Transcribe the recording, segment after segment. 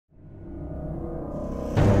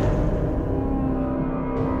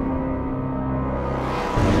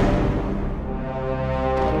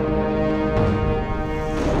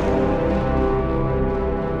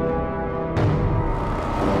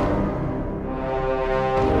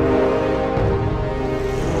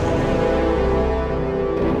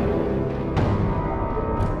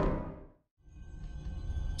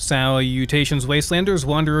Salutations, Wastelanders.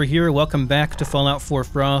 Wanderer here. Welcome back to Fallout 4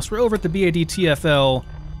 Frost. We're over at the BADTFL,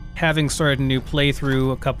 having started a new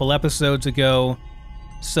playthrough a couple episodes ago.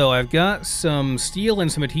 So I've got some steel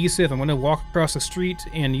and some adhesive. I'm going to walk across the street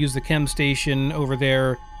and use the chem station over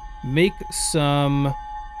there, make some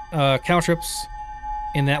caltrips,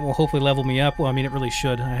 and that will hopefully level me up. Well, I mean, it really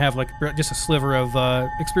should. I have like just a sliver of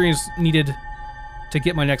experience needed to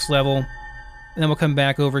get my next level. And then we'll come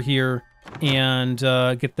back over here and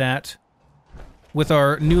get that. With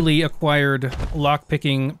our newly acquired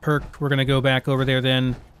lockpicking perk, we're going to go back over there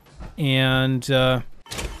then and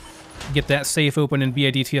get that safe open in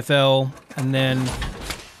BADTFL, and then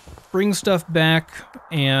bring stuff back,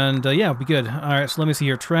 and yeah, it'll be good. Alright, so let me see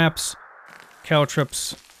here. Traps,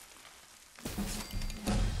 caltrips.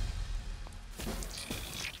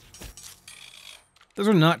 Those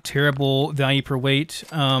are not terrible value per weight.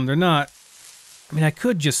 They're not... I mean, I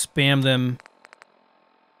could just spam them.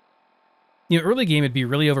 You know, early game it'd be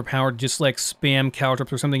really overpowered, just like spam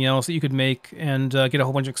caltrips or something else that you could make and get a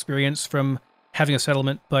whole bunch of experience from having a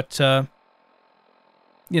settlement, but,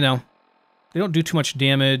 you know, they don't do too much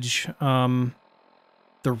damage. The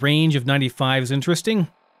range of 95 is interesting.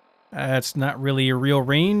 It's not really a real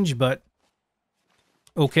range, but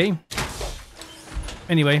okay.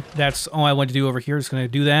 Anyway, that's all I wanted to do over here. Just going to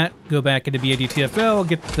do that, go back into BADTFL,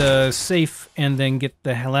 get the safe, and then get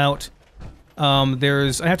the hell out. I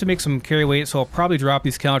have to make some carry weight, so I'll probably drop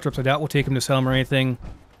these caltrips. I doubt we'll take them to sell them or anything.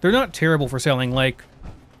 They're not terrible for selling. Like,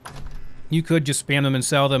 you could just spam them and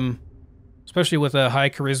sell them, especially with a high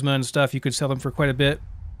charisma and stuff. You could sell them for quite a bit.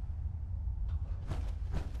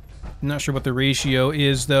 I'm not sure what the ratio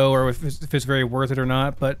is, though, or if it's very worth it or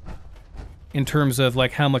not, but in terms of,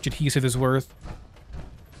 like, how much adhesive is worth.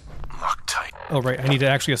 Loctite. Oh, right, I need to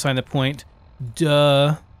actually assign the point.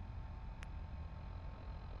 Duh.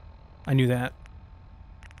 I knew that.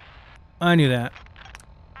 I knew that.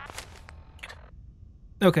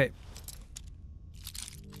 Okay.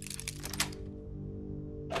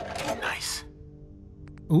 Nice.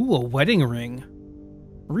 Ooh, a wedding ring.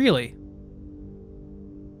 Really?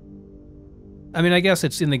 I mean, I guess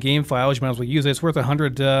it's in the game files. You might as well use it. It's worth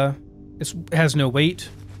 100, it has no weight.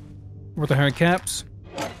 Worth 100 caps.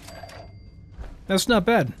 That's not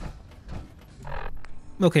bad.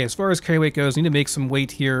 Okay, as far as carry weight goes, I need to make some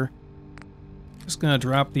weight here. Just gonna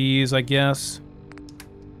drop these, I guess.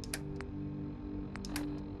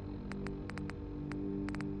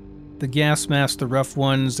 The gas masks, the rough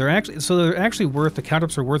ones, they're actually worth, the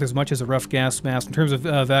caltrips are worth as much as a rough gas mask in terms of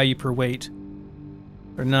value per weight.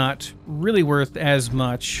 They're not really worth as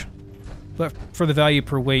much, but for the value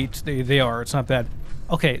per weight, they are. It's not bad.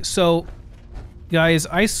 Okay, so, guys,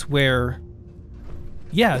 I swear,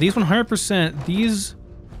 yeah, these 100%, these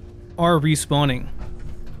are respawning.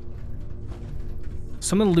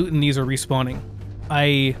 Some of the loot in these are respawning.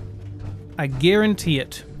 I guarantee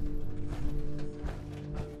it.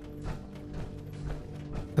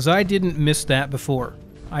 Because I didn't miss that before.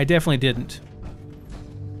 I definitely didn't.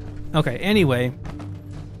 Okay, anyway.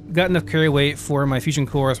 Got enough carry weight for my fusion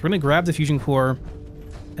core, so we're going to grab the fusion core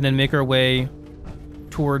and then make our way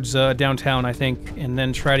towards downtown, I think, and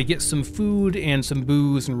then try to get some food and some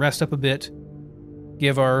booze and rest up a bit.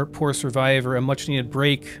 Give our poor survivor a much-needed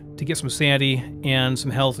break to get some sanity and some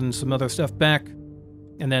health and some other stuff back.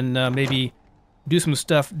 And then maybe do some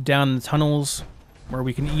stuff down in the tunnels where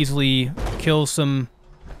we can easily kill some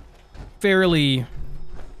fairly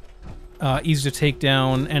easy to take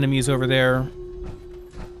down enemies over there.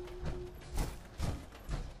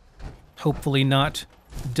 Hopefully not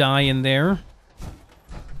die in there.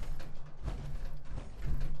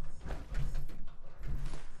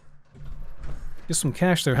 Just some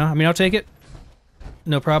cash there, huh? I mean, I'll take it.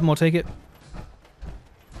 No problem, I'll take it.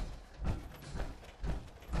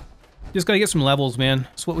 Just gotta get some levels, man.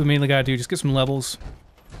 That's what we mainly gotta do, just get some levels.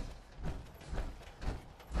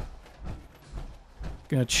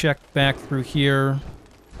 Gonna check back through here.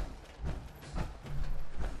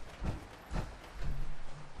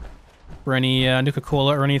 For any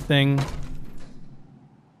Nuka-Cola or anything.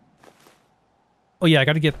 Oh yeah, I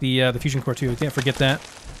gotta get the fusion core too, I can't forget that.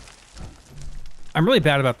 I'm really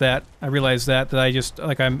bad about that. I realize that I just,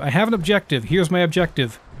 like, I have an objective. Here's my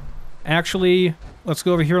objective. Actually, let's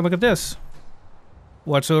go over here and look at this.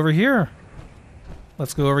 What's over here?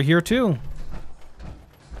 Let's go over here too.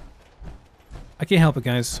 I can't help it,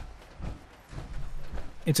 guys.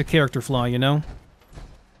 It's a character flaw, you know?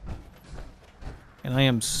 And I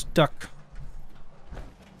am stuck.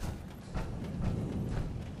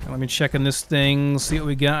 Now, let me check on this thing, see what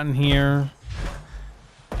we got in here.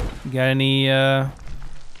 Got any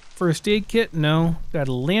first aid kit? No. Got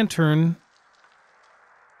a lantern.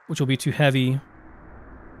 which will be too heavy.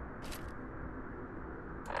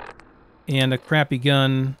 And a crappy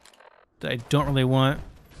gun that I don't really want.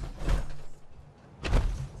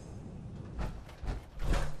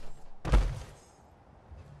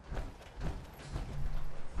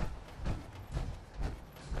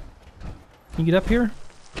 Can you get up here?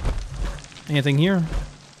 Anything here?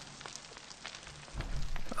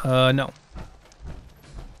 No.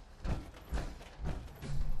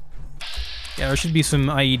 Yeah, there should be some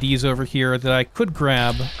IEDs over here that I could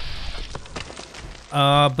grab.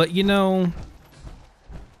 But you know...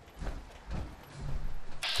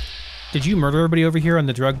 Did you murder everybody over here on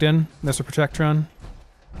the drug den, Mr. Protectron?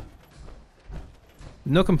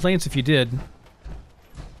 No complaints if you did.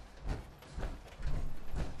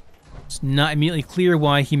 It's not immediately clear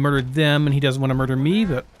why he murdered them and he doesn't want to murder me,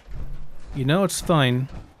 but... You know, it's fine.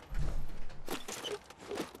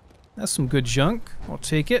 That's some good junk. I'll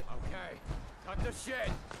take it. Okay, cut the shit.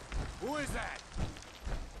 Who is that?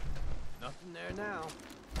 Nothing there now.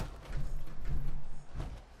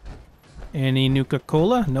 Any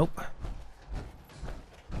Nuka-Cola? Nope.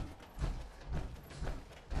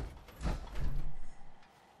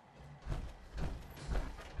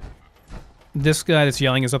 This guy that's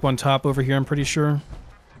yelling is up on top over here, I'm pretty sure.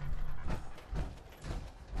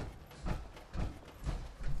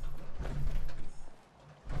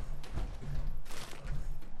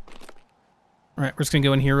 Alright, we're just gonna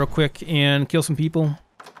go in here real quick and kill some people.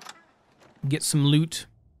 Get some loot.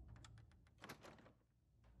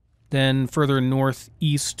 Then further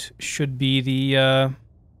northeast should be the,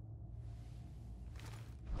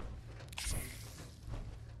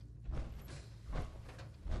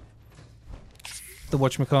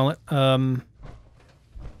 whatchamacallit.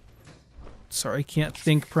 Sorry, can't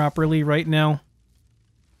think properly right now.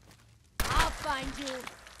 I'll find you.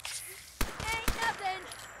 Ain't nothing.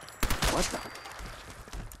 What the?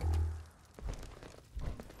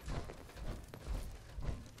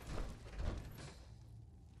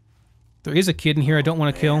 There is a kid in here I don't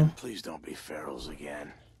want to kill. Please don't be ferals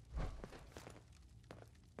again.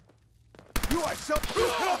 You are so...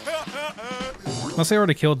 Unless I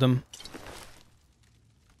already killed them.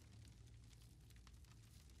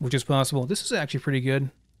 Which is possible. This is actually pretty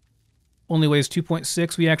good. Only weighs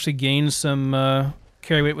 2.6. We actually gained some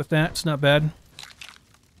carry weight with that. It's not bad.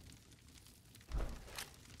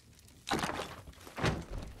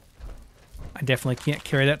 I definitely can't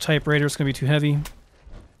carry that typewriter. It's going to be too heavy.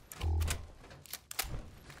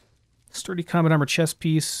 Sturdy combat armor chest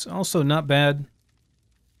piece. Also not bad.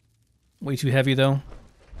 Way too heavy, though.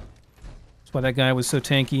 That's why that guy was so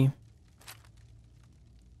tanky.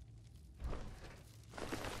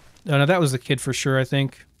 Oh, no, that was the kid for sure, I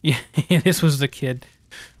think. Yeah, this was the kid.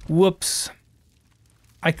 Whoops.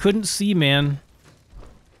 I couldn't see, man.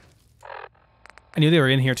 I knew they were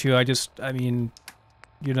in here, too. I mean,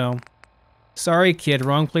 you know. Sorry, kid.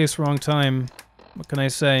 Wrong place, wrong time. What can I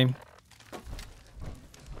say?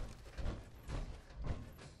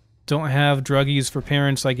 Don't have druggies for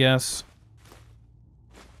parents, I guess.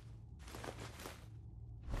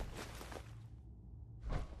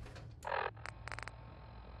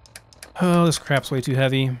 Oh, this crap's way too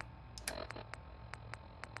heavy.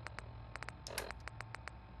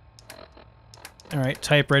 Alright,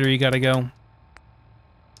 typewriter, you gotta go.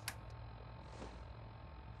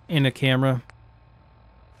 And a camera.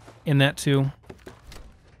 And that too.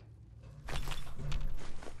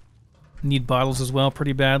 Need bottles as well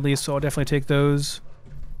pretty badly, so I'll definitely take those.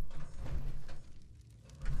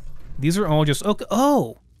 These are all just...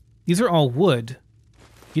 Oh! These are all wood.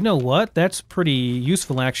 You know what? That's pretty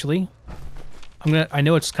useful, actually. I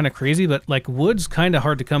know it's kind of crazy, but like wood's kind of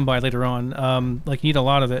hard to come by later on. Like you need a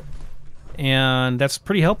lot of it, and that's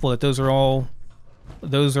pretty helpful. That those are all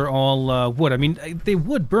wood. I mean, they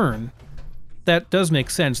would burn. That does make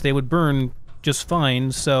sense. They would burn just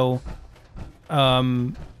fine. So,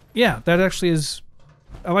 yeah, that actually is.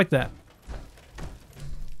 I like that.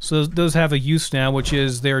 So those have a use now, which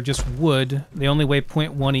is they're just wood. They only weigh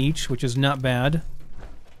 0.1 each, which is not bad.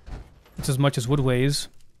 It's as much as wood weighs.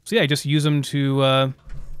 So yeah, just use them to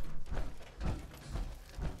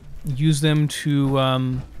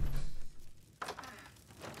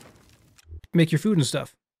make your food and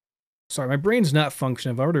stuff. Sorry, my brain's not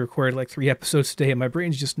functioning. I've already recorded like 3 episodes today, and my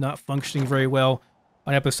brain's just not functioning very well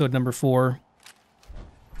on episode number 4.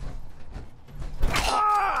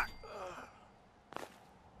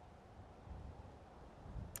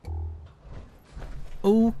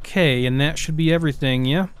 Okay, and that should be everything,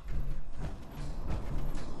 yeah?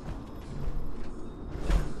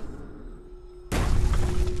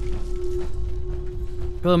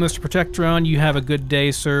 Hello, Mr. Protectron. You have a good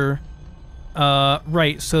day, sir.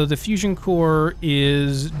 Right, so the fusion core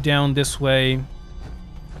is down this way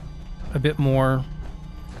a bit more.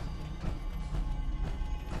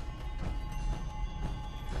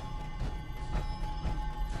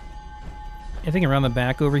 Anything around the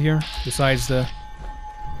back over here, besides the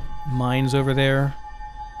mines over there?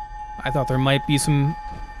 I thought there might be some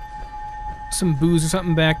booze or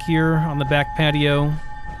something back here on the back patio.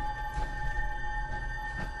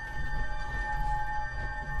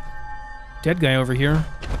 Dead guy over here.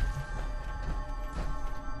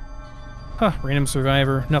 Huh, random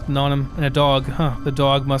survivor, nothing on him, and a dog. Huh, the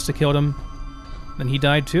dog must have killed him. Then he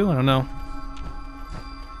died too? I don't know.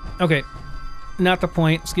 Okay, not the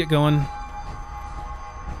point, let's get going.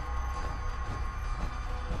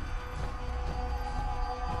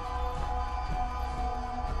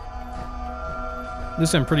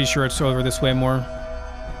 This I'm pretty sure it's over this way more.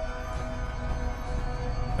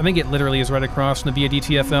 I think it literally is right across from the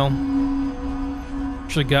VAD-TFL.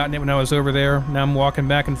 Should have gotten it when I was over there. Now I'm walking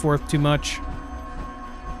back and forth too much.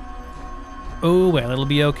 Oh well, it'll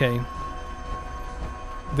be okay.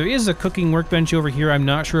 There is a cooking workbench over here. I'm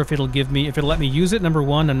not sure if it'll give me, if it'll let me use it, number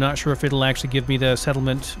one. I'm not sure if it'll actually give me the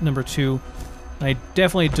settlement, number two. I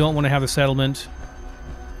definitely don't want to have the settlement.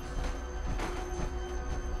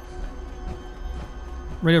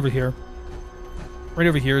 Right over here. Right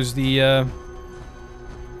over here is the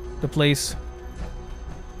place.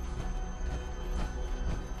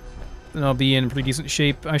 And I'll be in pretty decent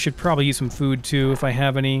shape. I should probably eat some food too, if I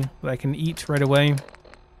have any that I can eat right away.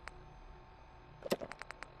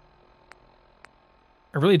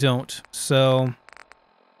 I really don't, so...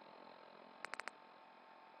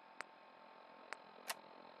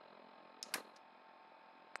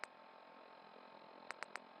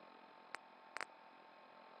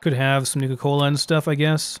 Could have some Nuka-Cola and stuff, I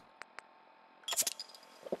guess.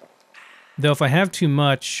 Though if I have too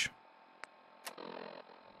much...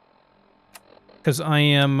 Because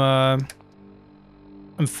I'm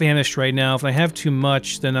famished right now. If I have too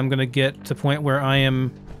much, then I'm gonna get to the point where I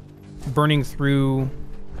am burning through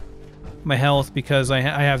my health because I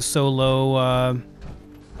have so low...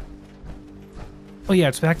 Oh yeah,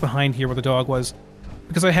 it's back behind here where the dog was.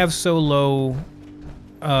 Because I have so low...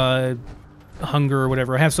 hunger or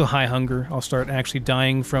whatever. I have so high hunger, I'll start actually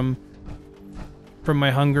dying from my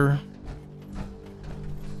hunger.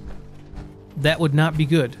 That would not be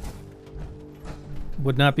good.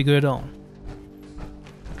 Would not be good at all.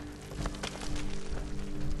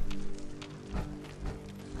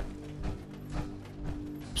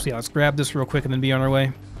 So yeah, let's grab this real quick and then be on our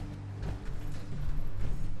way.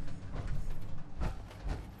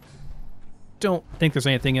 Don't think there's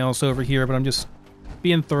anything else over here, but I'm just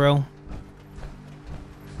being thorough.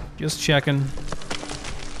 Just checking.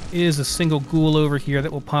 Is a single ghoul over here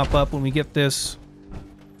that will pop up when we get this.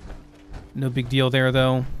 No big deal there,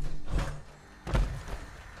 though.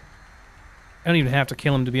 I don't even have to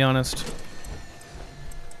kill him, to be honest.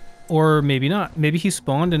 Or maybe not. Maybe he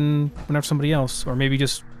spawned and went after somebody else. Or maybe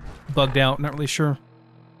just bugged out, not really sure.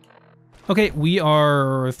 Okay, we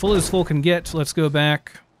are full as full can get. Let's go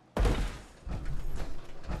back.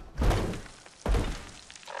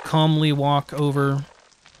 Calmly walk over.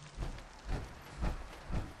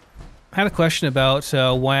 I had a question about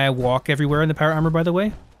why I walk everywhere in the power armor, by the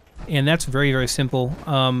way. And that's very, very simple.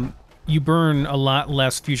 You burn a lot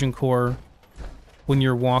less fusion core when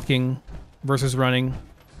you're walking versus running.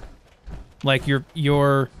 Like,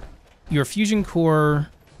 your fusion core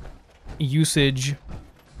usage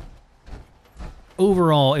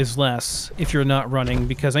overall is less if you're not running,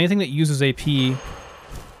 because anything that uses AP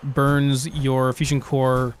burns your fusion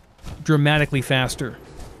core dramatically faster.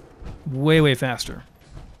 Way, way faster.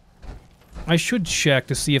 I should check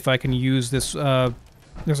to see if I can use this,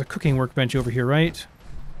 there's a cooking workbench over here, right?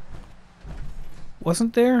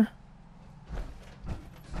 Wasn't there?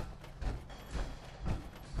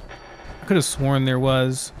 I could have sworn there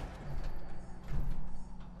was.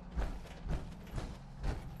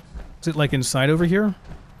 Is it like inside over here?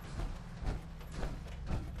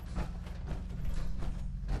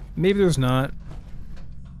 Maybe there's not.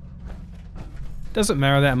 Doesn't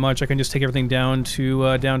matter that much. I can just take everything down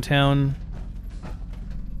to downtown.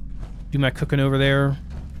 Do my cooking over there.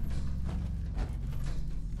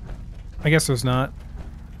 I guess there's not.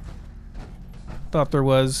 Thought there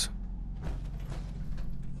was.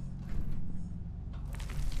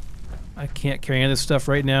 I can't carry any of this stuff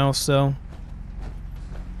right now, so...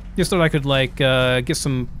 Just thought I could, like, get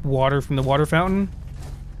some water from the water fountain.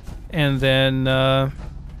 And then,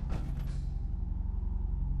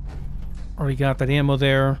 already got that ammo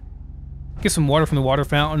there. Get some water from the water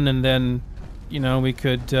fountain, and then, you know, we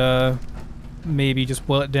could, maybe just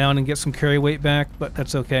boil it down and get some carry weight back, but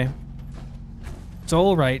that's okay. It's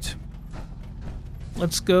all right.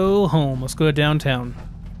 Let's go home. Let's go to downtown.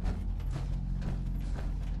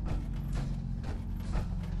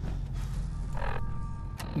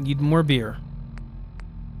 Need more beer.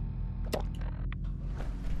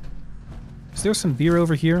 Is there some beer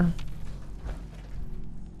over here?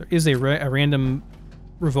 There is a random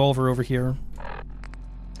revolver over here.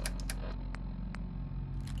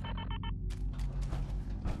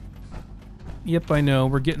 Yep, I know.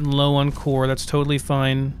 We're getting low on core. That's totally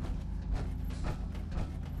fine.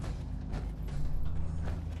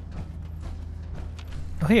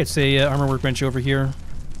 Oh, hey, it's a armor workbench over here.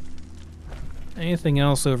 Anything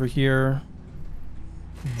else over here?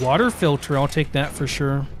 Water filter. I'll take that for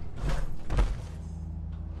sure.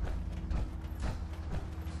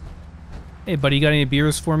 Hey, buddy, you got any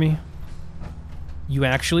beers for me? You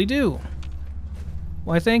actually do.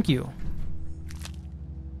 Why, thank you.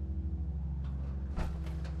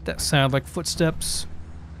 That sounded like footsteps.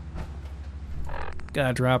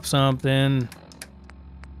 Gotta drop something.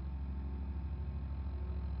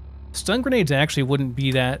 Stun grenades actually wouldn't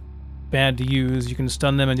be that bad to use. You can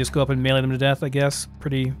stun them and just go up and melee them to death, I guess.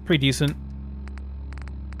 Pretty decent.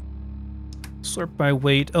 Sort by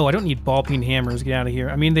weight. Oh, I don't need ball peen hammers. Get out of here.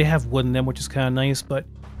 I mean, they have wood in them, which is kind of nice, but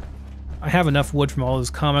I have enough wood from all those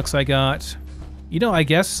comics I got. You know, I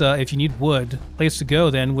guess if you need wood, place to go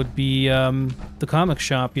then would be the comic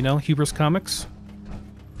shop, you know, Hubris Comics.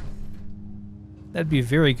 That'd be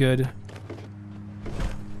very good.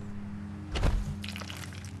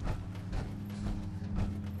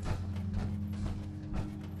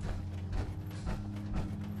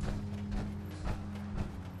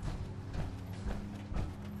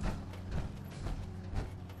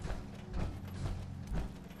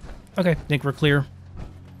 Okay, think we're clear.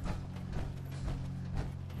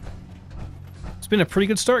 It's been a pretty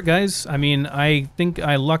good start, guys. I mean, I think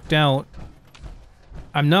I lucked out.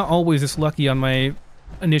 I'm not always this lucky on my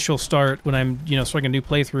initial start when I'm, you know, starting a new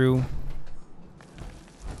playthrough.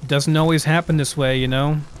 It doesn't always happen this way, you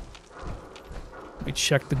know? Let me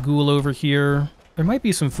check the ghoul over here. There might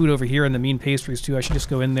be some food over here in the mean pastries, too. I should just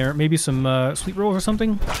go in there. Maybe some sweet rolls or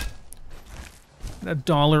something?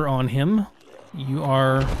 $1 on him. You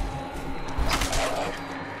are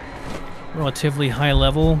relatively high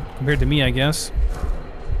level compared to me, I guess.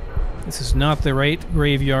 This is not the right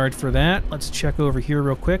graveyard for that. Let's check over here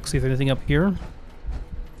real quick, see if there's anything up here.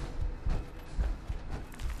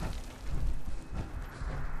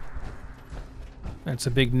 That's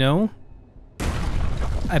a big no.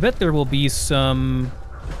 I bet there will be some...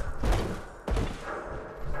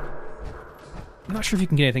 I'm not sure if you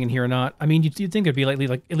can get anything in here or not. I mean, you'd think there'd be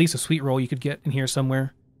like at least a sweet roll you could get in here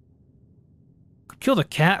somewhere. Could kill the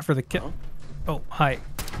cat for the cat. Oh, hi.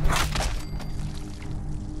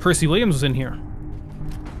 Percy Williams was in here.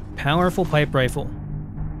 Powerful pipe rifle.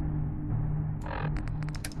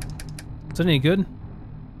 Is that any good?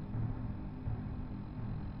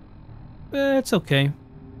 It's okay.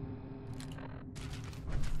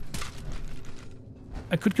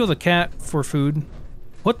 I could kill the cat for food.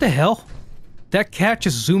 What the hell? That cat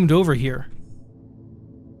just zoomed over here.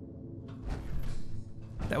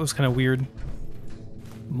 That was kind of weird.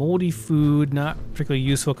 Moldy food, not particularly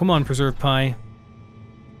useful. Come on, preserved pie.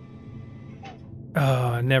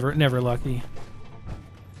 Never lucky.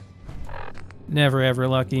 Never ever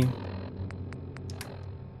lucky.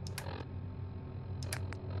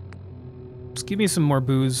 Just give me some more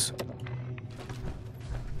booze.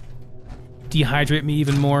 Dehydrate me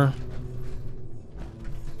even more.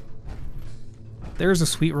 There's a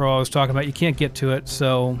sweet roll I was talking about. You can't get to it,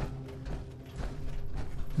 so...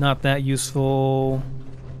 not that useful.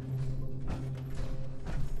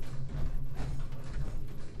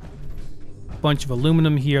 Bunch of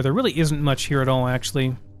aluminum here. There really isn't much here at all,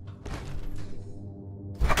 actually.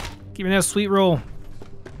 Give me that sweet roll.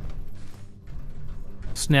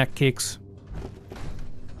 Snack cakes.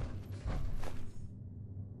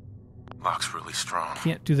 Lock's really strong.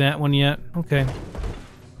 Can't do that one yet. Okay.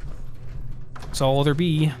 That's all there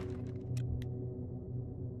be.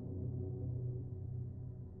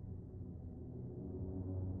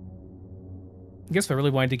 I guess if I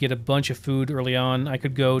really wanted to get a bunch of food early on, I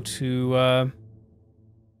could go to,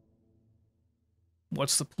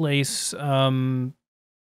 what's the place?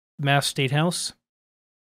 Mass State House.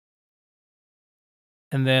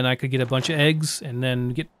 And then I could get a bunch of eggs, and then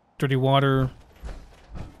get dirty water,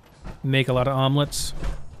 make a lot of omelets.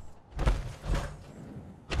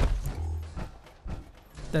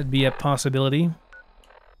 That'd be a possibility.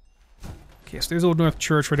 Okay, so there's Old North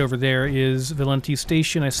Church. Right over there is Valenti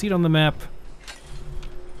Station. I see it on the map.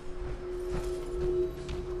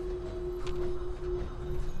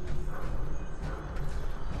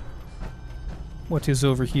 what is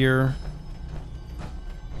over here.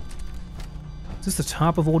 Is this the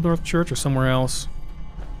top of Old North Church or somewhere else?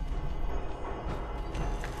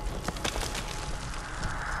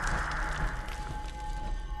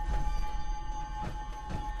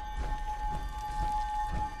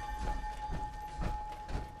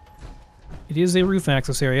 It is a roof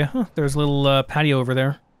access area. Huh, there's a little patio over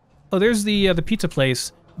there. Oh, there's the pizza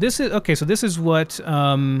place. This is okay. So this is what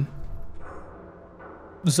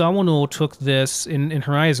Zawano took this in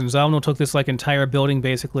Horizon. Zawano took this like entire building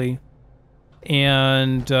basically,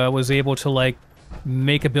 and was able to like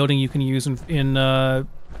make a building you can use in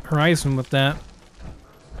Horizon with that.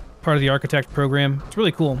 Part of the architect program. It's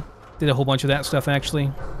really cool. Did a whole bunch of that stuff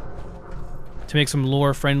actually to make some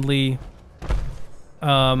lore-friendly,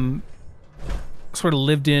 sort of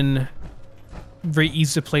lived-in, very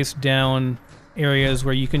easy to place down areas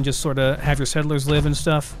where you can just sort of have your settlers live and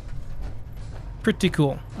stuff. Pretty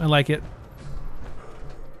cool. I like it.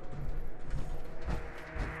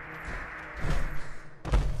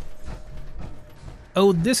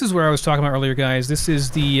 Oh, this is where I was talking about earlier, guys. This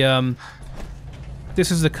is the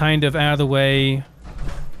kind of out-of-the-way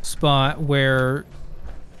spot where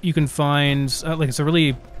you can find, like, it's a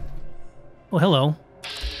really... Well, hello.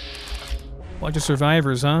 Bunch of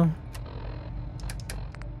survivors, huh?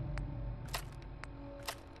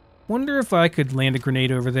 Wonder if I could land a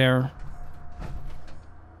grenade over there.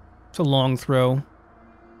 It's a long throw.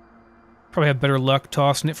 Probably have better luck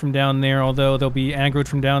tossing it from down there, although they'll be aggroed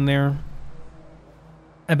from down there.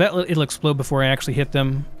 I bet it'll explode before I actually hit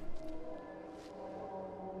them.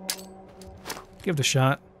 Give it a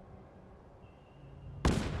shot.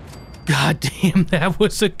 God damn, that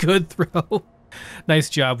was a good throw. Nice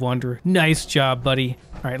job, Wanderer. Nice job, buddy.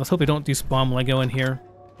 Alright, let's hope I don't despawn when I go in here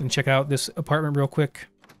and check out this apartment real quick.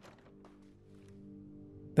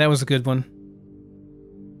 That was a good one.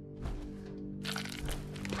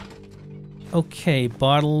 Okay,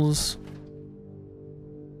 bottles.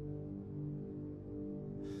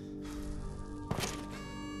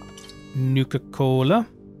 Nuka-Cola.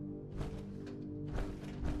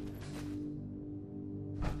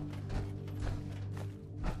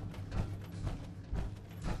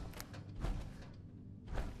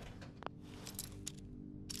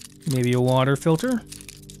 Maybe a water filter.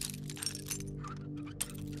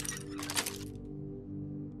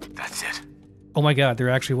 That's it. Oh my god, there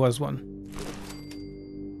actually was one.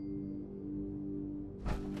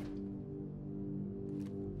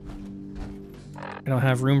 I don't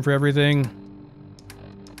have room for everything.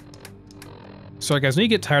 Sorry guys, I know you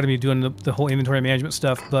get tired of me doing the whole inventory management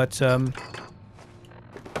stuff, but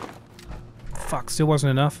fuck, still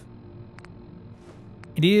wasn't enough.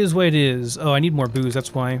 It is what it is. Oh, I need more booze,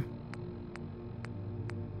 that's why.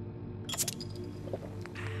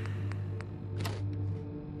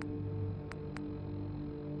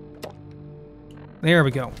 There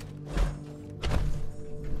we go.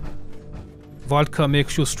 Vodka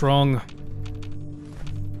makes you strong.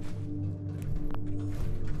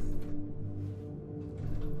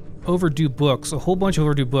 Overdue books. A whole bunch of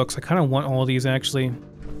overdue books. I kind of want all of these, actually.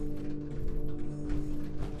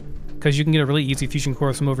 Because you can get a really easy fusion core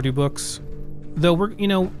with some overdue books. Though we're, you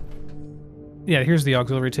know... Yeah, here's the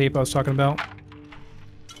auxiliary tape I was talking about.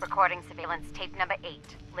 Recording surveillance tape number 8.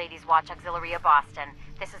 Ladies Watch Auxiliary of Boston.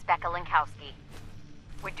 This is Becca Linkowski.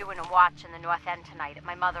 We're doing a watch in the North End tonight at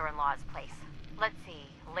my mother-in-law's place. Let's see.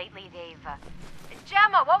 Lately they've...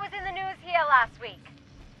 Gemma, what was in the news here last week?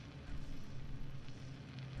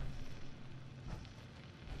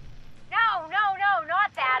 No,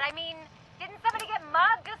 not that. I mean, didn't somebody get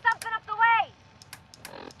mugged or something up the way?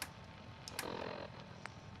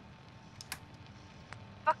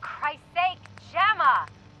 For Christ's sake, Gemma!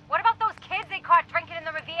 What about those kids they caught drinking in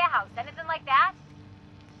the Revere house? Anything like that?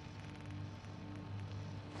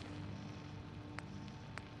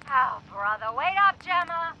 Oh, brother, wait up,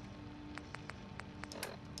 Gemma!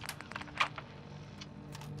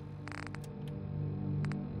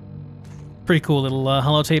 Pretty cool little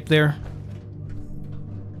holotape there.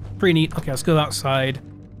 Pretty neat. Okay, let's go outside.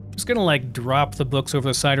 Just gonna like drop the books over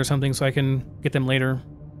the side or something so I can get them later.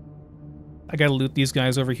 I gotta loot these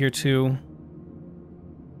guys over here too.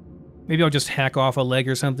 Maybe I'll just hack off a leg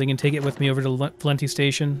or something and take it with me over to Valenti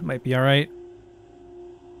Station. Might be alright.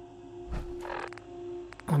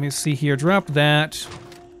 Let me see here. Drop that.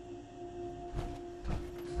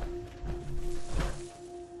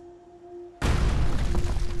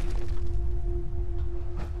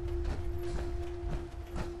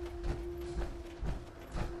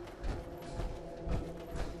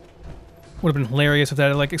 Would have been hilarious if that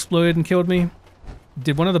had, like, exploded and killed me.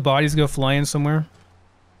 Did one of the bodies go flying somewhere?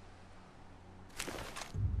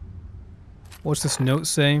 What's this note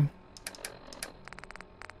say?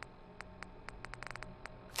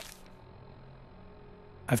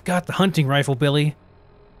 I've got the hunting rifle, Billy.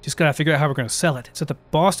 Just gotta figure out how we're gonna sell it. It's at the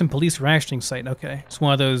Boston Police Rationing Site. Okay, it's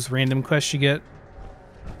one of those random quests you get.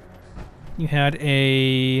 You had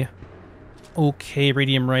a okay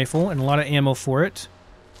radium rifle and a lot of ammo for it.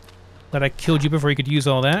 Glad I killed you before you could use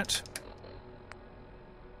all that.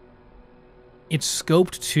 It's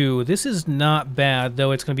scoped too. This is not bad,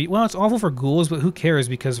 though. It's gonna be, well, it's awful for ghouls, but who cares?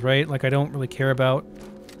 Because, right, like, I don't really care about,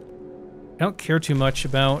 I don't care too much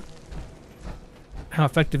about how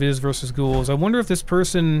effective it is versus ghouls. I wonder if this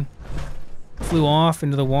person flew off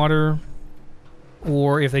into the water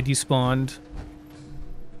or if they despawned.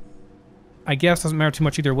 I guess it doesn't matter too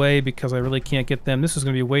much either way because I really can't get them. This is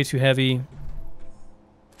going to be way too heavy.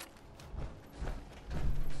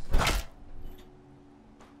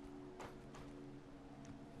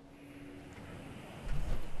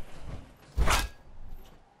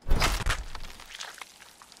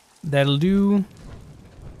 That'll do.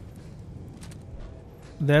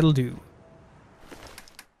 That'll do.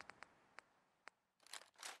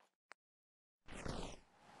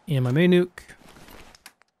 And my main nuke.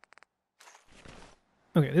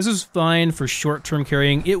 Okay, this is fine for short-term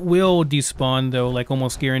carrying. It will despawn, though, like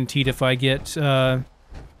almost guaranteed if I get too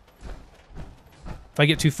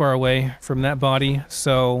far away from that body.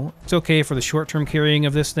 So it's okay for the short-term carrying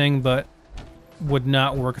of this thing, but would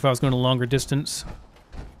not work if I was going a longer distance.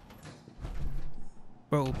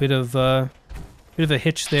 Oh, bit of a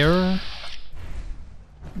hitch there.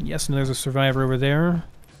 Yes, and there's a survivor over there.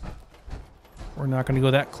 We're not going to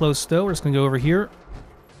go that close, though. We're just going to go over here.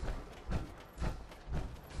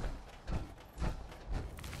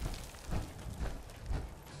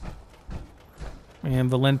 And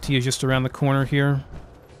Valenti is just around the corner here.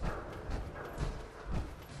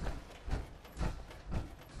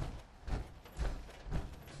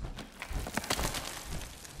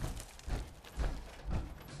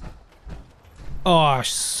 Oh,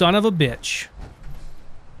 son of a bitch.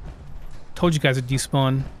 Told you guys it'd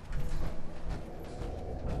despawn.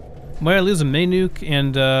 Might I lose a main nuke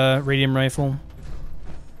and radium rifle?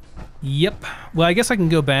 Yep. Well, I guess I can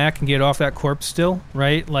go back and get off that corpse still,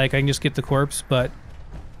 right? Like, I can just get the corpse, but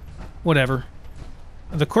whatever.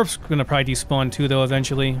 The corpse is gonna probably despawn too, though,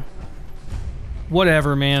 eventually.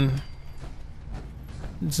 Whatever, man.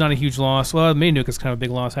 It's not a huge loss. Well, main nuke is kind of a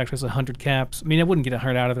big loss, actually. It's 100 caps. I mean, I wouldn't get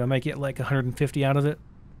 100 out of it. I might get like 150 out of it.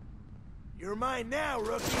 You're mine now,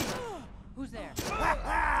 rookie. Who's there?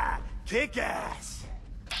 Kick ass.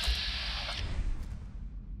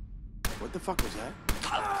 What the fuck was that?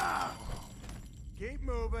 Keep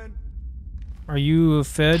moving. Are you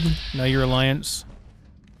Fed? No, you're Alliance.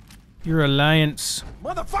 You're Alliance.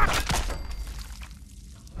 Motherfucker!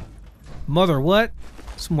 Mother what?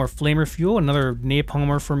 Some more flamer fuel, another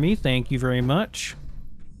napalmer for me, thank you very much.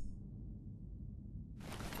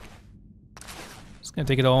 Just gonna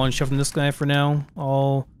take it all and shove in this guy for now.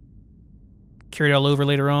 I'll carry it all over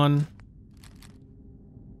later on.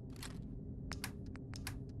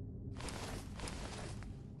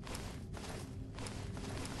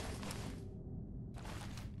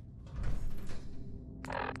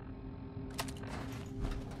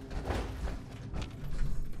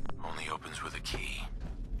 Only opens with a key.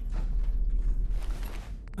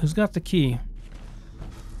 Who's got the key?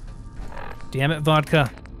 Damn it, vodka.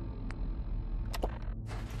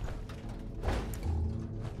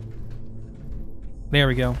 There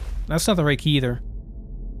we go. That's not the right key either.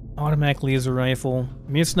 Automatic laser rifle. I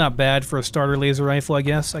mean, it's not bad for a starter laser rifle, I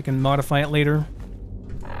guess. I can modify it later.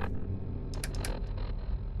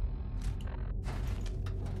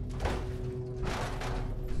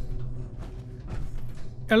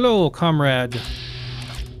 Hello, comrade.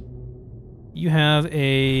 You have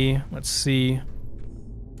a... let's see.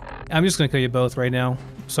 I'm just gonna kill you both right now.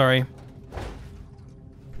 Sorry.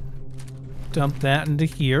 Dump that into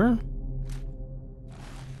here.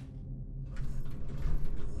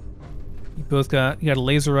 You both got... you got a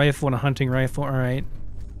laser rifle and a hunting rifle. Alright.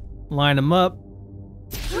 Line them up.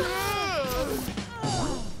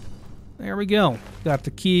 There we go. Got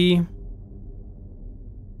the key.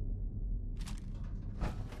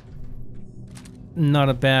 Not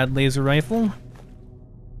a bad laser rifle.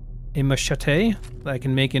 A machete that I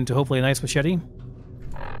can make into hopefully a nice machete.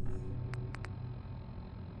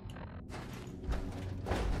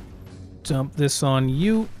 Dump this on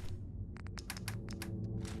you.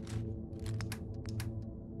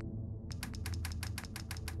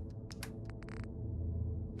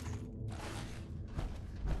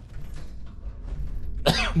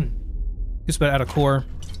 Just about out of core.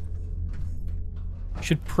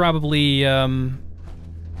 Should probably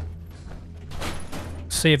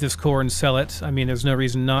save this core and sell it. I mean, there's no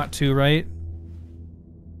reason not to, right?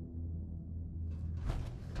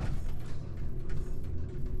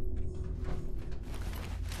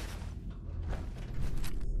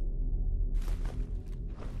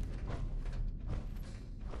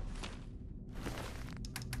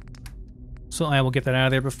 So I will get that out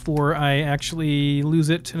of there before I actually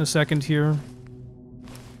lose it in a second here.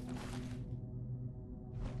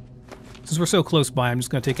 Since we're so close by, I'm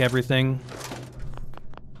just going to take everything.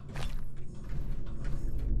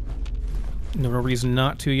 No real reason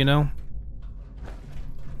not to, you know?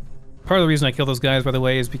 Part of the reason I kill those guys, by the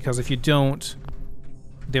way, is because if you don't,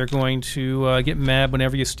 they're going to get mad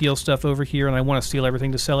whenever you steal stuff over here, and I want to steal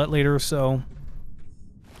everything to sell it later, so...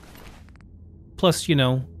 Plus, you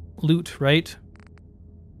know, loot, right?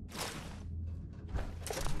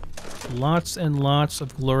 Lots and lots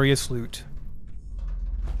of glorious loot.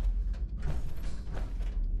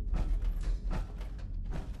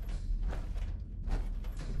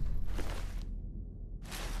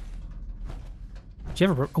 Do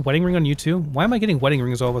you have a wedding ring on you too? Why am I getting wedding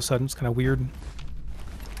rings all of a sudden? It's kind of weird.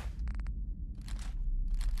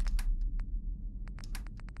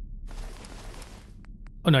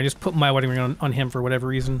 Oh no, I just put my wedding ring on him for whatever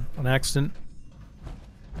reason, on accident.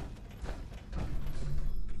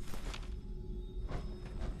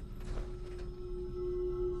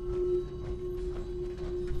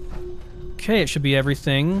 Okay, it should be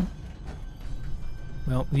everything.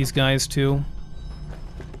 Well, these guys too.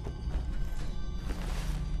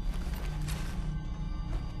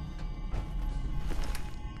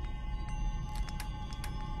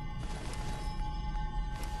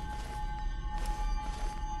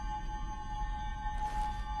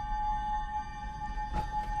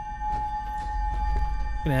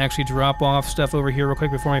 Gonna actually drop off stuff over here real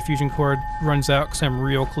quick before my fusion cord runs out, because I'm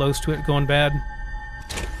real close to it going bad.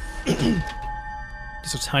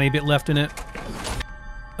 Just a tiny bit left in it.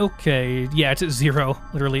 Okay, yeah, it's at 0.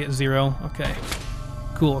 Literally at 0. Okay.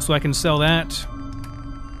 Cool, so I can sell that.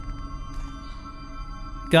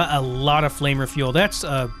 Got a lot of flamer fuel. That's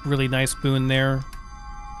a really nice boon there.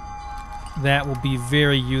 That will be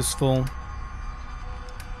very useful.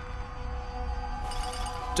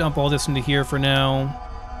 Dump all this into here for now.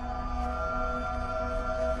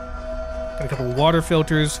 Got a couple water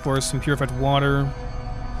filters for some purified water.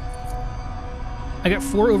 I got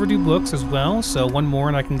 4 overdue books as well, so 1 more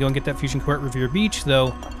and I can go and get that fusion core at Revere Beach,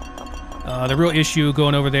 though the real issue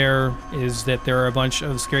going over there is that there are a bunch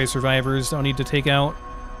of scary survivors I'll need to take out.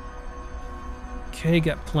 Okay,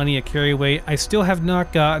 got plenty of carry weight. I still have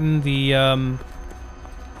not gotten the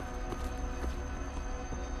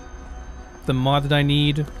mod that I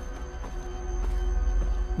need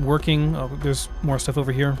working. Oh, there's more stuff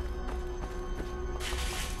over here.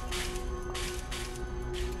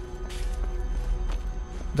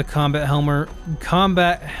 The combat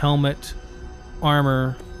helmet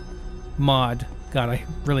armor mod. God, I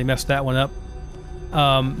really messed that one up.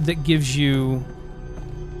 That gives you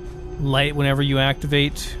light whenever you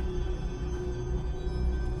activate,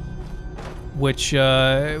 which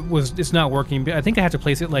it's not working. I think I have to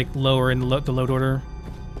place it like lower in the load order,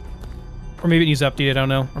 or maybe it needs updated. I don't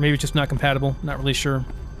know, or maybe it's just not compatible. Not really sure.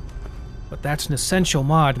 But that's an essential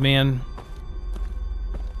mod, man.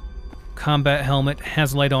 Combat helmet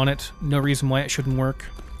has light on it. No reason why it shouldn't work.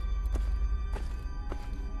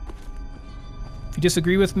 If you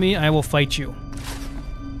disagree with me, I will fight you.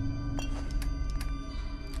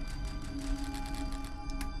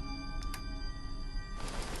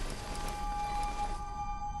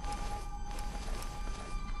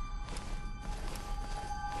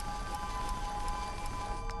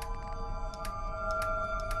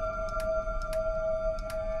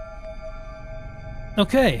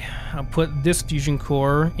 Okay, I'll put this fusion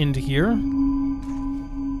core into here.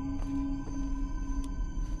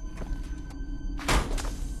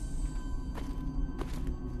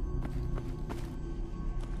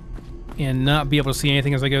 And not be able to see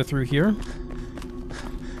anything as I go through here.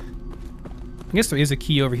 I guess there is a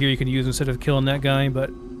key over here you can use instead of killing that guy, but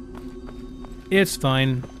it's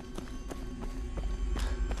fine.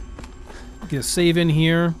 Get a save in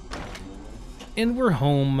here. And we're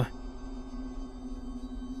home.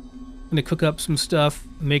 Gonna cook up some stuff,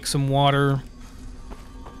 make some water,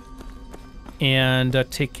 and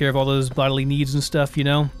take care of all those bodily needs and stuff, you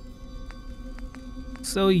know?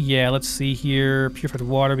 So yeah, let's see here. Purified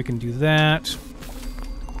water, we can do that.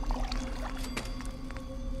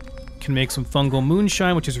 Can make some fungal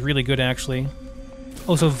moonshine, which is really good, actually.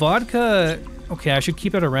 Oh, so vodka... Okay, I should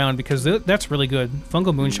keep it around, because that's really good.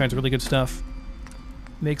 Fungal moonshine's really good stuff.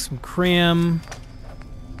 Make some cram.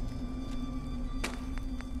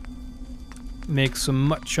 make some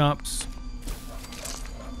mutt chops.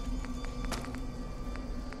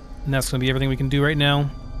 And that's going to be everything we can do right now.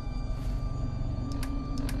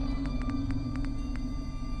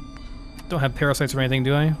 Don't have parasites or anything,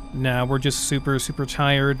 do I? Nah, we're just super, super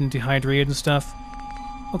tired and dehydrated and stuff.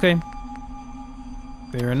 Okay.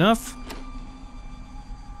 Fair enough.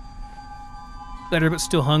 Better, but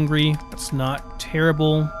still hungry. That's not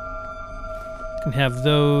terrible. Can have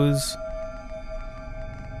those.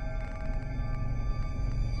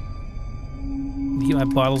 Get my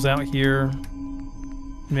bottles out here.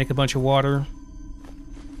 Make a bunch of water.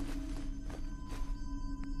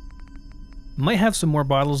 Might have some more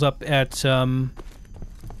bottles up at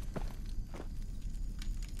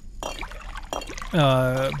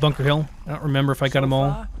Bunker Hill. I don't remember if I got them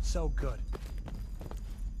all. So good.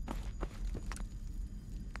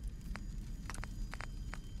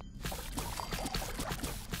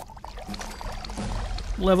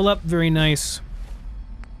 Level up, very nice.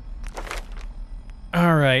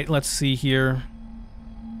 Alright, let's see here.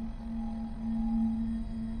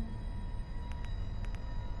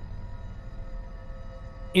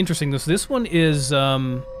 Interesting. This one is,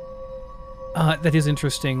 that is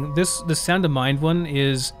interesting. The Sound of Mind one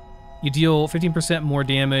is you deal 15% more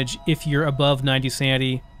damage if you're above 90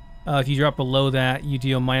 sanity. If you drop below that, you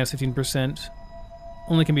deal minus 15%.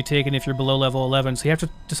 Only can be taken if you're below level 11, so you have to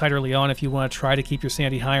decide early on if you want to try to keep your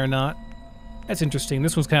sanity high or not. That's interesting.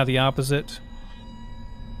 This one's kind of the opposite.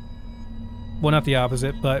 Well, not the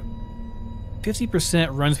opposite, but 50%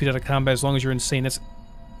 run speed out of combat as long as you're insane. That's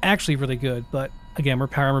actually really good, but again, we're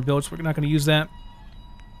power armor builds, so we're not going to use that.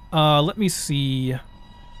 Let me see.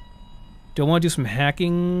 Do I want to do some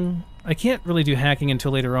hacking? I can't really do hacking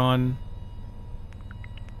until later on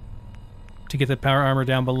to get the power armor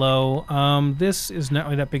down below. This is not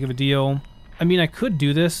really that big of a deal. I mean, I could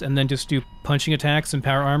do this and then just do punching attacks and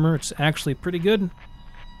power armor. It's actually pretty good.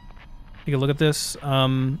 Take a look at this.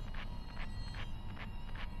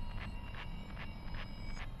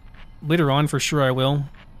 Later on, for sure, I will.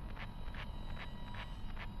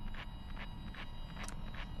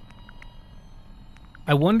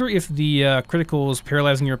 I wonder if the criticals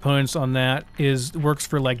paralyzing your opponents on that works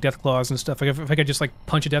for like Deathclaws and stuff. Like if I could just like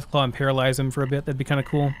punch a Deathclaw and paralyze them for a bit, that'd be kind of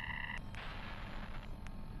cool.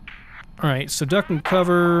 All right, so duck and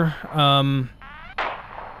cover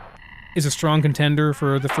is a strong contender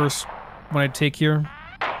for the first one I'd take here.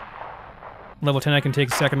 Level 10, I can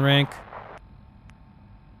take second rank.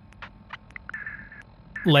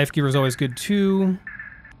 Life Giver is always good too.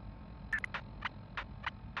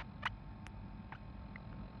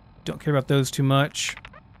 Don't care about those too much.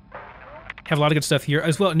 Have a lot of good stuff here.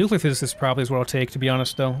 As well, Nuclear Physicist probably is what I'll take, to be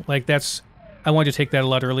honest, though. Like, that's... I wanted to take that a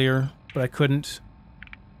lot earlier, but I couldn't.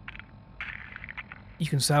 You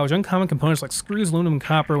can salvage uncommon components like screws, aluminum, and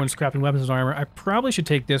copper when scrapping weapons and armor. I probably should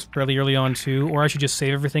take this fairly early on, too, or I should just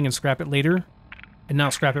save everything and scrap it later, and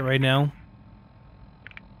not scrap it right now.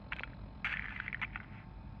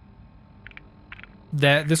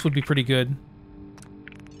 This would be pretty good.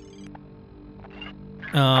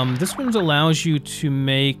 This one allows you to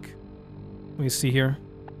make... Let me see here.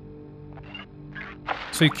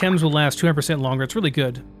 So your chems will last 200% longer. It's really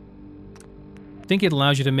good. I think it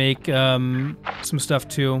allows you to make some stuff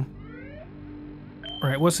too.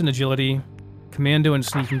 Alright, what's an agility? Commando and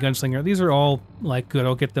sneak and gunslinger. These are all, like, good.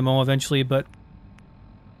 I'll get them all eventually, but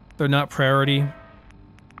they're not priority.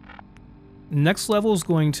 Next level is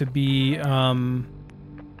going to be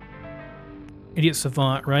Idiot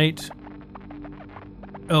Savant, right?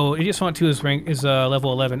 Oh, Idiot Savant 2 is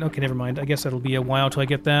level 11. Okay, never mind. I guess that'll be a while till I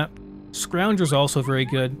get that. Scrounger's also very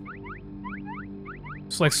good.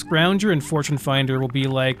 So like Scrounger and Fortune Finder will be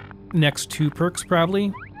like next 2 perks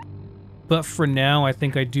probably. But for now, I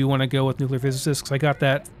think I do want to go with Nuclear Physicist because I got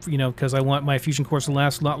that, you know, because I want my fusion cores to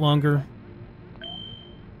last a lot longer.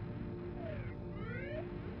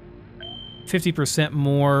 50%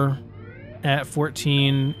 more at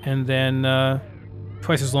 14, and then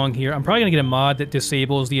twice as long here. I'm probably gonna get a mod that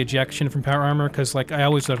disables the ejection from power armor because, like, I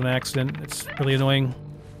always do it on accident. It's really annoying.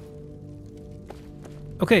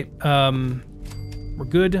 Okay, we're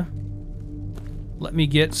good. Let me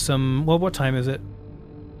get some. Well, what time is it?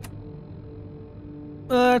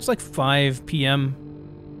 It's like 5 p.m.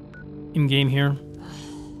 in game here.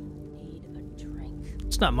 Need a drink.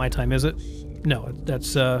 It's not my time, is it? No,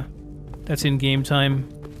 that's in game time.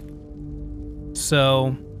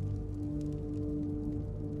 So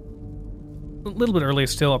a little bit early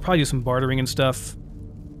still. I'll probably do some bartering and stuff.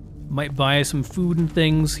 Might buy some food and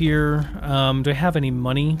things here. Do I have any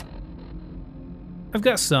money? I've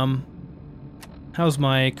got some. How's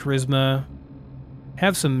my charisma?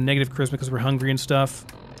 Have some negative charisma because we're hungry and stuff.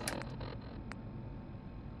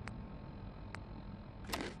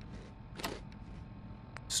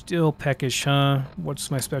 Still peckish, huh? What's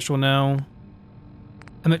my special now?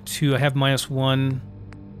 I'm at 2. I have -1.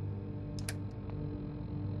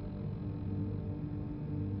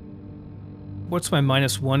 What's my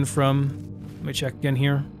 -1 from? Let me check again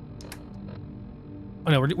here.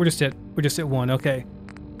 Oh no, we're just at 1. Okay,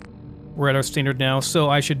 we're at our standard now. So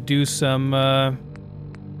I should do some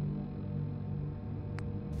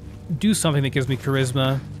do something that gives me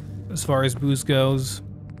charisma as far as booze goes.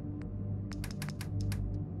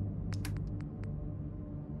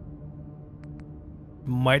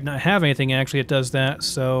 Might not have anything actually that does that,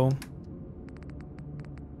 so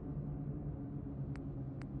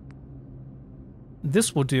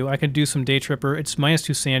this will do. I can do some Day Tripper. It's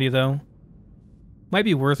 -2 sanity though. Might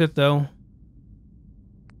be worth it though.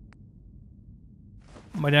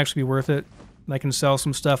 Might actually be worth it. I can sell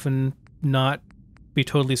some stuff and not be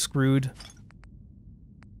totally screwed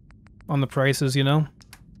on the prices, you know?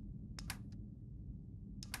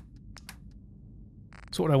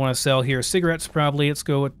 So what I want to sell here. Cigarettes probably. Let's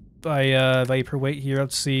go with by value per weight here.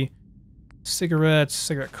 Let's see. Cigarettes,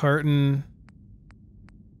 cigarette carton.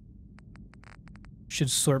 Should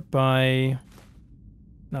sort by...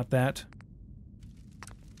 Not that.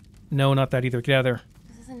 No, not that either. Get out of there.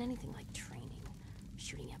 This isn't anything like training.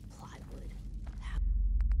 Shooting at plywood.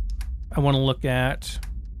 I want to look at...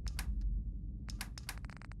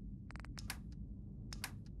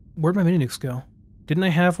 Where'd my mini nukes go? Didn't I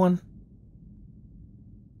have one?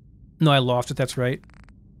 No, I lost it, that's right.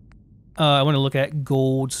 I want to look at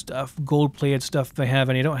gold stuff. Gold-plated stuff if I have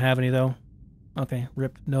any. I don't have any, though. Okay,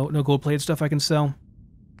 rip. No gold-plated stuff I can sell.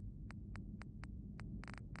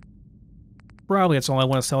 Probably that's all I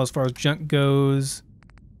want to sell as far as junk goes.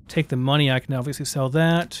 Take the money, I can obviously sell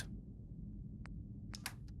that.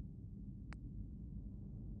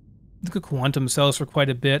 The quantum sells for quite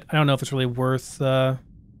a bit. I don't know if it's really worth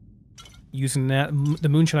using that. The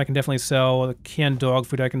moonshine I can definitely sell. The canned dog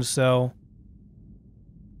food I can sell.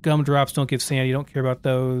 Gumdrops don't give sanity. Don't care about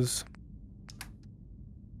those.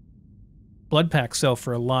 Blood packs sell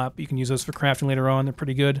for a lot, but you can use those for crafting later on. They're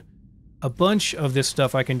pretty good. A bunch of this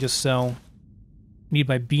stuff I can just sell. Need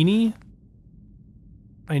my beanie.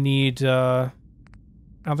 I need, I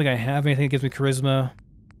don't think I have anything that gives me charisma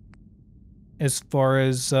as far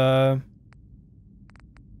as a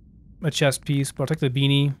chest piece, but I'll take the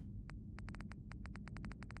beanie.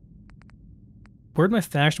 Where'd my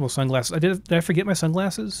fashionable sunglasses? Did I forget my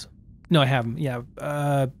sunglasses? No, I have them.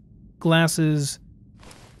 Yeah, glasses.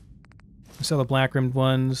 Sell the black rimmed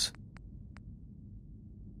ones.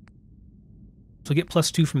 So get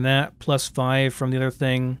 +2 from that, +5 from the other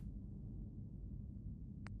thing.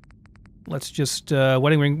 Let's just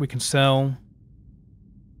wedding ring we can sell.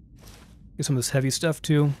 Get some of this heavy stuff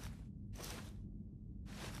too.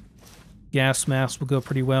 Gas mask will go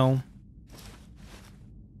pretty well.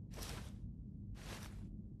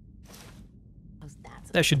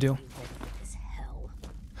 That should do.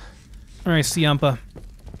 Alright, Siampa.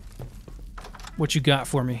 What you got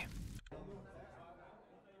for me?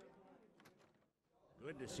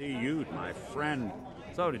 Good to see you, my friend.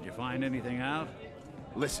 So, did you find anything out?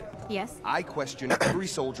 Listen. Yes? I questioned every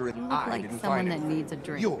soldier and You look I like didn't someone find that anything. needs a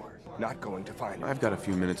drink. You're not going to find it. I've got a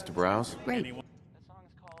few minutes to browse. Great.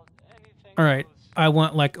 Alright, I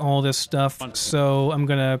want like all this stuff, so I'm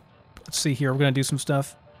gonna, let's see here, we're gonna do some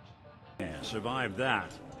stuff. Yeah, survived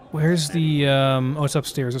that. Where's the, oh, it's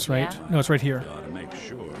upstairs, that's right. Yeah. No, it's right here. Gotta make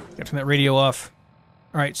sure. Gotta turn that radio off.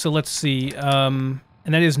 Alright, so let's see, and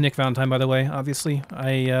that is Nick Valentine, by the way, obviously.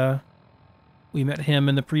 We met him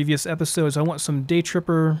in the previous episodes. I want some Day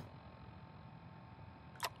Tripper.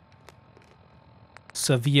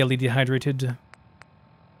 Severely dehydrated.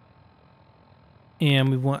 And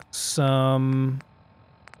we want some...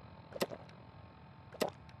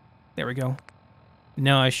 There we go.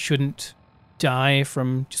 Now I shouldn't die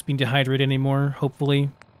from just being dehydrated anymore,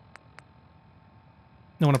 hopefully.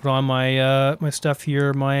 I want to put on my my stuff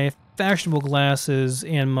here, my fashionable glasses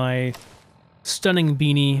and my stunning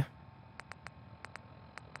beanie.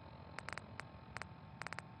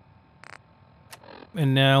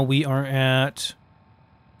 And now we are at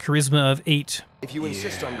charisma of 8. If you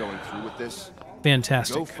insist on going through with this,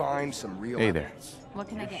 Fantastic. go find some real Hey there. evidence. What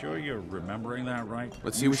can I get? Sure you're remembering that right?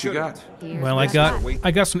 Let's see what you got. Here's Well, my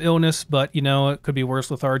I got some illness, but you know, it could be worse.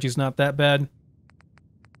 Lethargy's not that bad.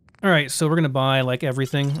 Alright, so we're gonna buy like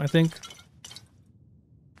everything, I think.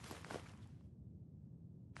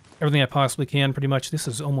 Everything I possibly can, pretty much. This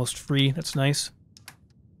is almost free. That's nice.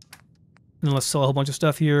 And then let's sell a whole bunch of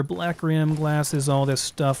stuff here. Black rim, glasses, all this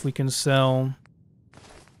stuff we can sell.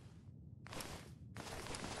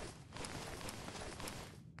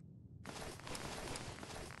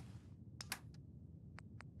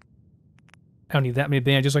 I don't need that many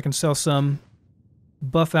bandages. I can sell some.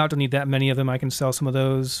 Buff out, don't need that many of them. I can sell some of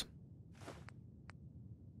those.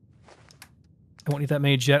 I won't need that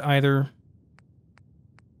many jet either.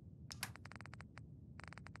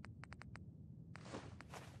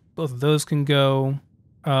 Both of those can go.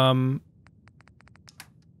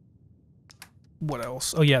 What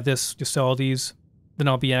else? Oh yeah, this. Just sell all these. Then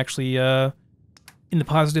I'll be actually in the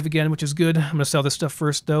positive again, which is good. I'm going to sell this stuff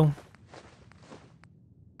first, though.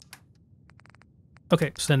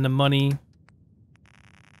 Okay, send the money.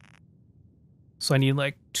 So I need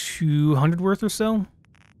like 200 worth or so.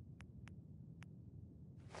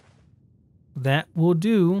 That will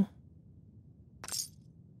do.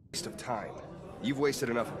 Waste of time. You've wasted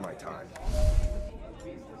enough of my time.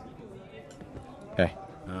 Hey.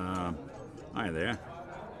 Hi there.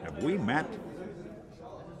 Have we met?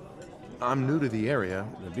 I'm new to the area.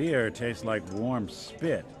 The beer tastes like warm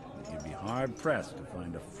spit. You'd be hard-pressed to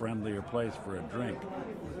find a friendlier place for a drink.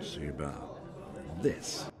 Let's see about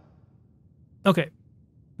this. Okay.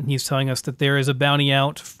 He's telling us that there is a bounty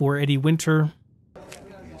out for Eddie Winter.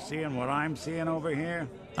 You seeing what I'm seeing over here?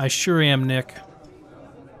 I sure am, Nick.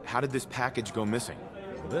 How did this package go missing?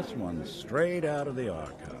 This one's straight out of the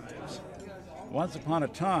archives. Once upon a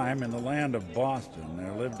time, in the land of Boston,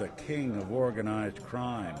 there lived a king of organized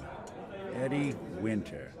crime, Eddie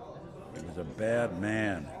Winter. He was a bad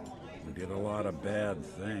man who did a lot of bad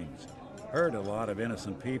things, hurt a lot of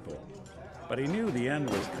innocent people. But he knew the end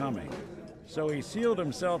was coming, so he sealed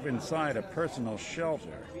himself inside a personal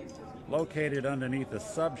shelter, located underneath a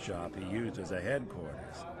sub-shop he used as a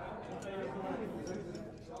headquarters.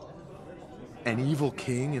 An evil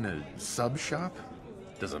king in a sub shop?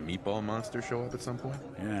 Does a meatball monster show up at some point?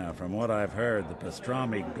 Yeah, from what I've heard, the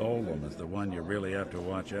pastrami golem is the one you really have to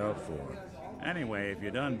watch out for. Anyway, if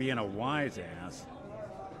you're done being a wise ass,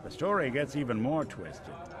 the story gets even more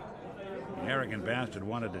twisted. The arrogant bastard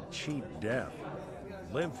wanted to cheat death,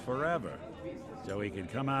 live forever, so he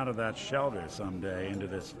could come out of that shelter someday into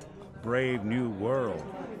this brave new world.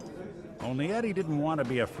 Only Eddie didn't want to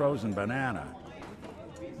be a frozen banana.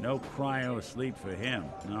 No cryo sleep for him,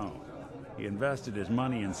 no. He invested his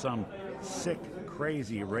money in some sick,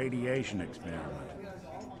 crazy radiation experiment.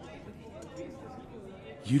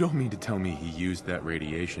 You don't mean to tell me he used that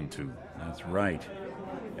radiation to... That's right.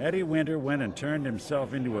 Eddie Winter went and turned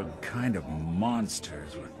himself into a kind of monster.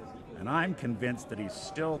 And I'm convinced that he's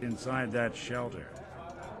still inside that shelter.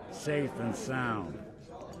 Safe and sound.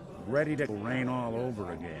 Ready to reign all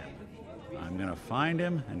over again. I'm gonna find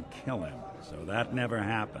him and kill him, so that never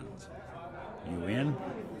happens. You in?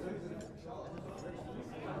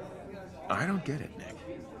 I don't get it, Nick.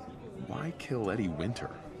 Why kill Eddie Winter,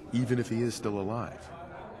 even if he is still alive?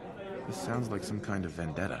 This sounds like some kind of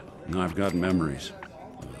vendetta. I've got memories.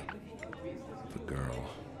 The girl.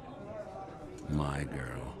 My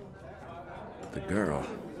girl. The girl.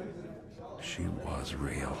 She was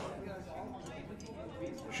real.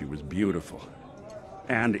 She was beautiful.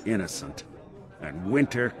 And innocent. And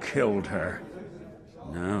Winter killed her.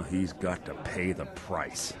 Now he's got to pay the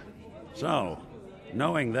price. So,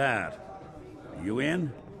 knowing that, you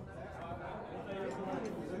in?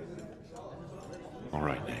 All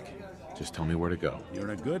right, Nick. Just tell me where to go.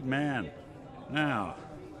 You're a good man. Now,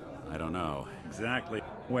 I don't know exactly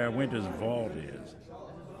where Winter's vault is.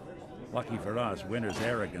 Lucky for us, Winter's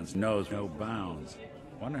arrogance knows no bounds.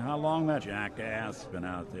 Wonder how long that jackass been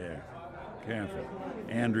out there. Careful.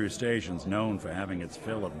 Andrew Station's known for having its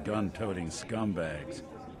fill of gun-toting scumbags.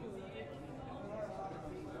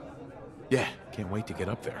 Yeah, can't wait to get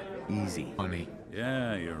up there. Easy, honey.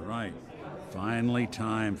 Yeah, you're right. Finally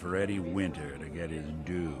time for Eddie Winter to get his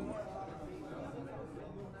due.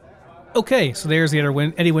 Okay, so there's the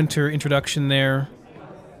Eddie Winter introduction there.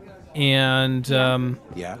 And,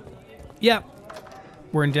 Yeah? yeah.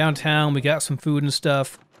 We're in downtown, we got some food and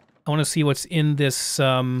stuff. I want to see what's in this,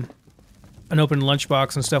 an open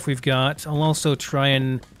lunchbox and stuff we've got. I'll also try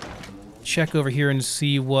and check over here and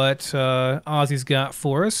see what, Ozzy's got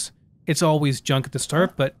for us. It's always junk at the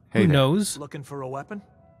start, but Hey who there. knows? Looking for a weapon?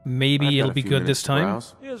 Maybe I've got it'll a be few good minutes this to time.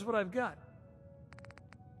 browse. Here's what I've got.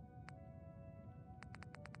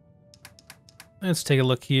 Let's take a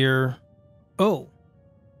look here. Oh.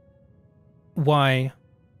 Why,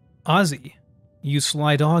 Ozzy, you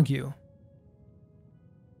sly dog, you.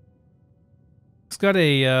 It's got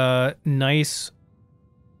a nice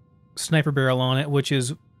sniper barrel on it, which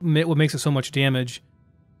is what makes it so much damage.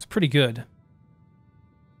 It's pretty good.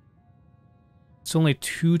 It's only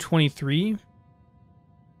 223.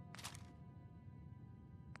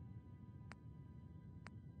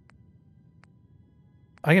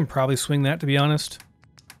 I can probably swing that, to be honest.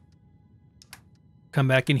 Come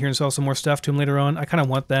back in here and sell some more stuff to him later on. I kind of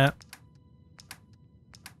want that.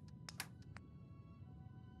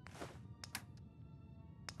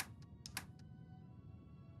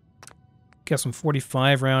 Got some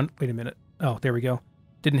 45 round. Wait a minute. Oh, there we go.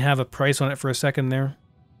 Didn't have a price on it for a second there.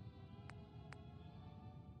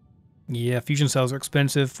 Yeah, fusion cells are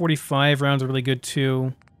expensive. 45 rounds are really good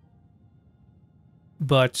too.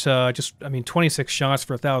 But just, I mean, 26 shots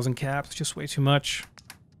for 1,000 caps. Just way too much.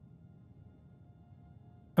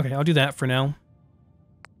 Okay, I'll do that for now.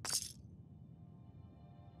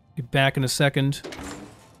 Be back in a second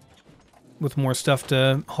with more stuff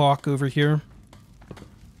to hawk over here.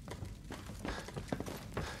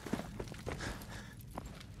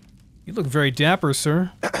 You look very dapper,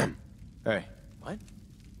 sir. Hey. What?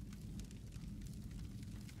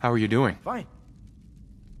 How are you doing? Fine.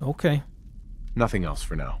 Okay. Nothing else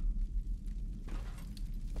for now.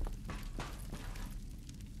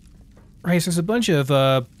 Right, so there's a bunch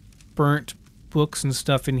of burnt books and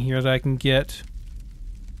stuff in here that I can get.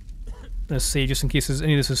 Let's see, just in case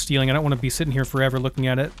any of this is stealing. I don't want to be sitting here forever looking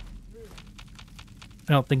at it.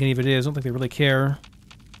 I don't think any of it is. I don't think they really care.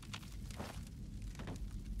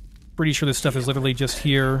 Pretty sure this stuff is literally just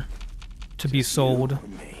here to be sold.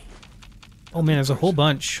 Oh man, there's a whole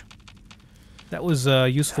bunch. That was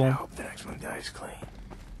useful. I hope the next one dies clean.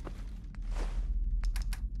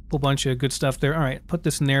 Whole bunch of good stuff there. Alright, put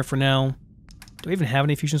this in there for now. Do I even have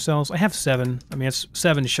any fusion cells? I have 7. I mean, it's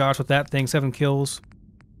 7 shots with that thing, 7 kills.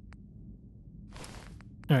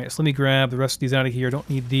 Alright, so let me grab the rest of these out of here. Don't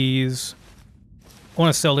need these. I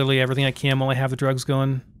want to sell literally everything I can while I have the drugs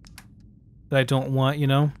going. That I don't want, you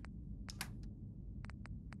know?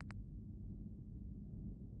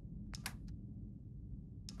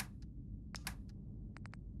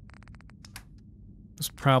 That's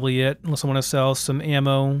probably it, unless I want to sell some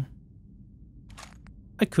ammo.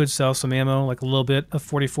 I could sell some ammo, like a little bit of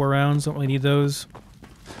 44 rounds. Don't really need those.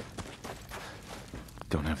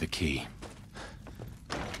 Don't have the key.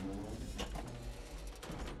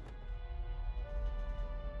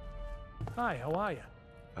 Hi, how are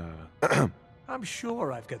you? I'm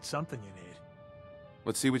sure I've got something you need.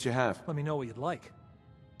 Let's see what you have. Let me know what you'd like.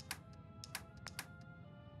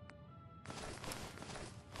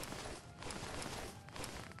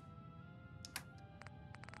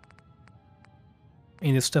 Any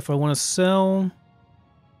of this stuff I want to sell.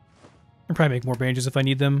 I'll probably make more bandages if I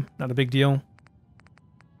need them. Not a big deal.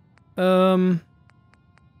 I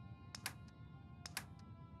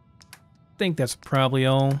think that's probably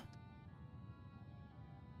all.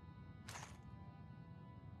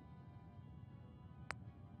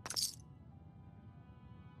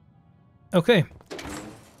 Okay.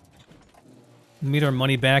 Made our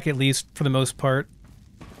money back, at least, for the most part.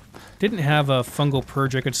 Didn't have a fungal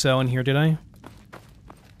purge I could sell in here, did I?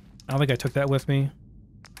 I don't think I took that with me.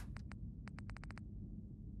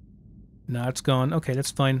 Nah, it's gone. Okay,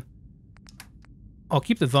 that's fine. I'll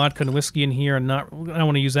keep the vodka and whiskey in here and I don't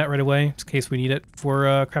want to use that right away, just in case we need it for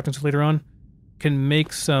crafting stuff later on. Can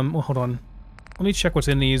make some... Oh, hold on. Let me check what's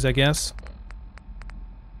in these, I guess.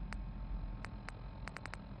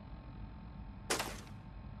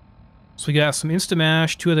 So we got some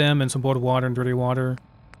Instamash, 2 of them, and some boiled water and dirty water.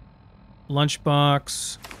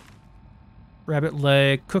 Lunchbox. Rabbit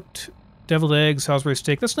leg, cooked deviled eggs, Salisbury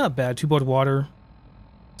steak. That's not bad. 2 boiled water.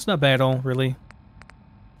 It's not bad at all, really.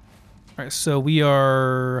 Alright, so we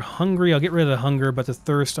are hungry. I'll get rid of the hunger, but the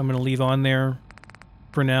thirst I'm going to leave on there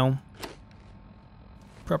for now.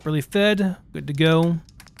 Properly fed. Good to go.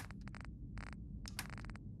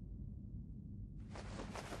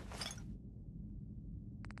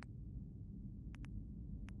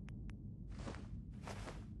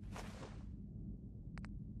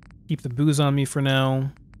 Keep the booze on me for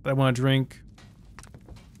now. I want to drink.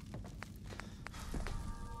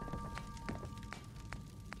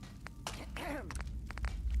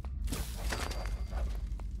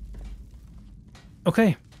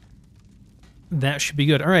 Okay. That should be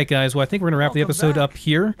good. All right, guys. Well, I think we're going to wrap the episode up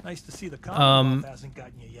here. Nice to see the Commonwealth hasn't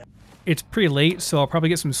gotten you yet. It's pretty late, so I'll probably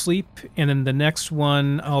get some sleep. And then the next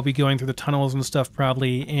one, I'll be going through the tunnels and stuff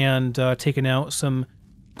probably and taking out some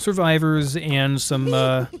survivors and some...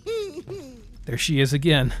 there she is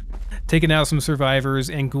again. Taking out some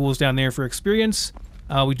survivors and ghouls down there for experience.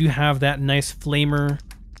 We do have that nice flamer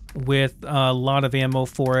with a lot of ammo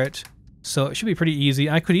for it. So it should be pretty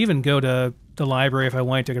easy. I could even go to the library if I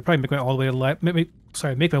wanted to. I could probably make my way all the way to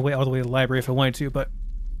make my way all the way to the library if I wanted to. But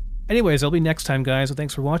anyways, that'll be next time, guys. So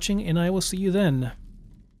thanks for watching, and I will see you then.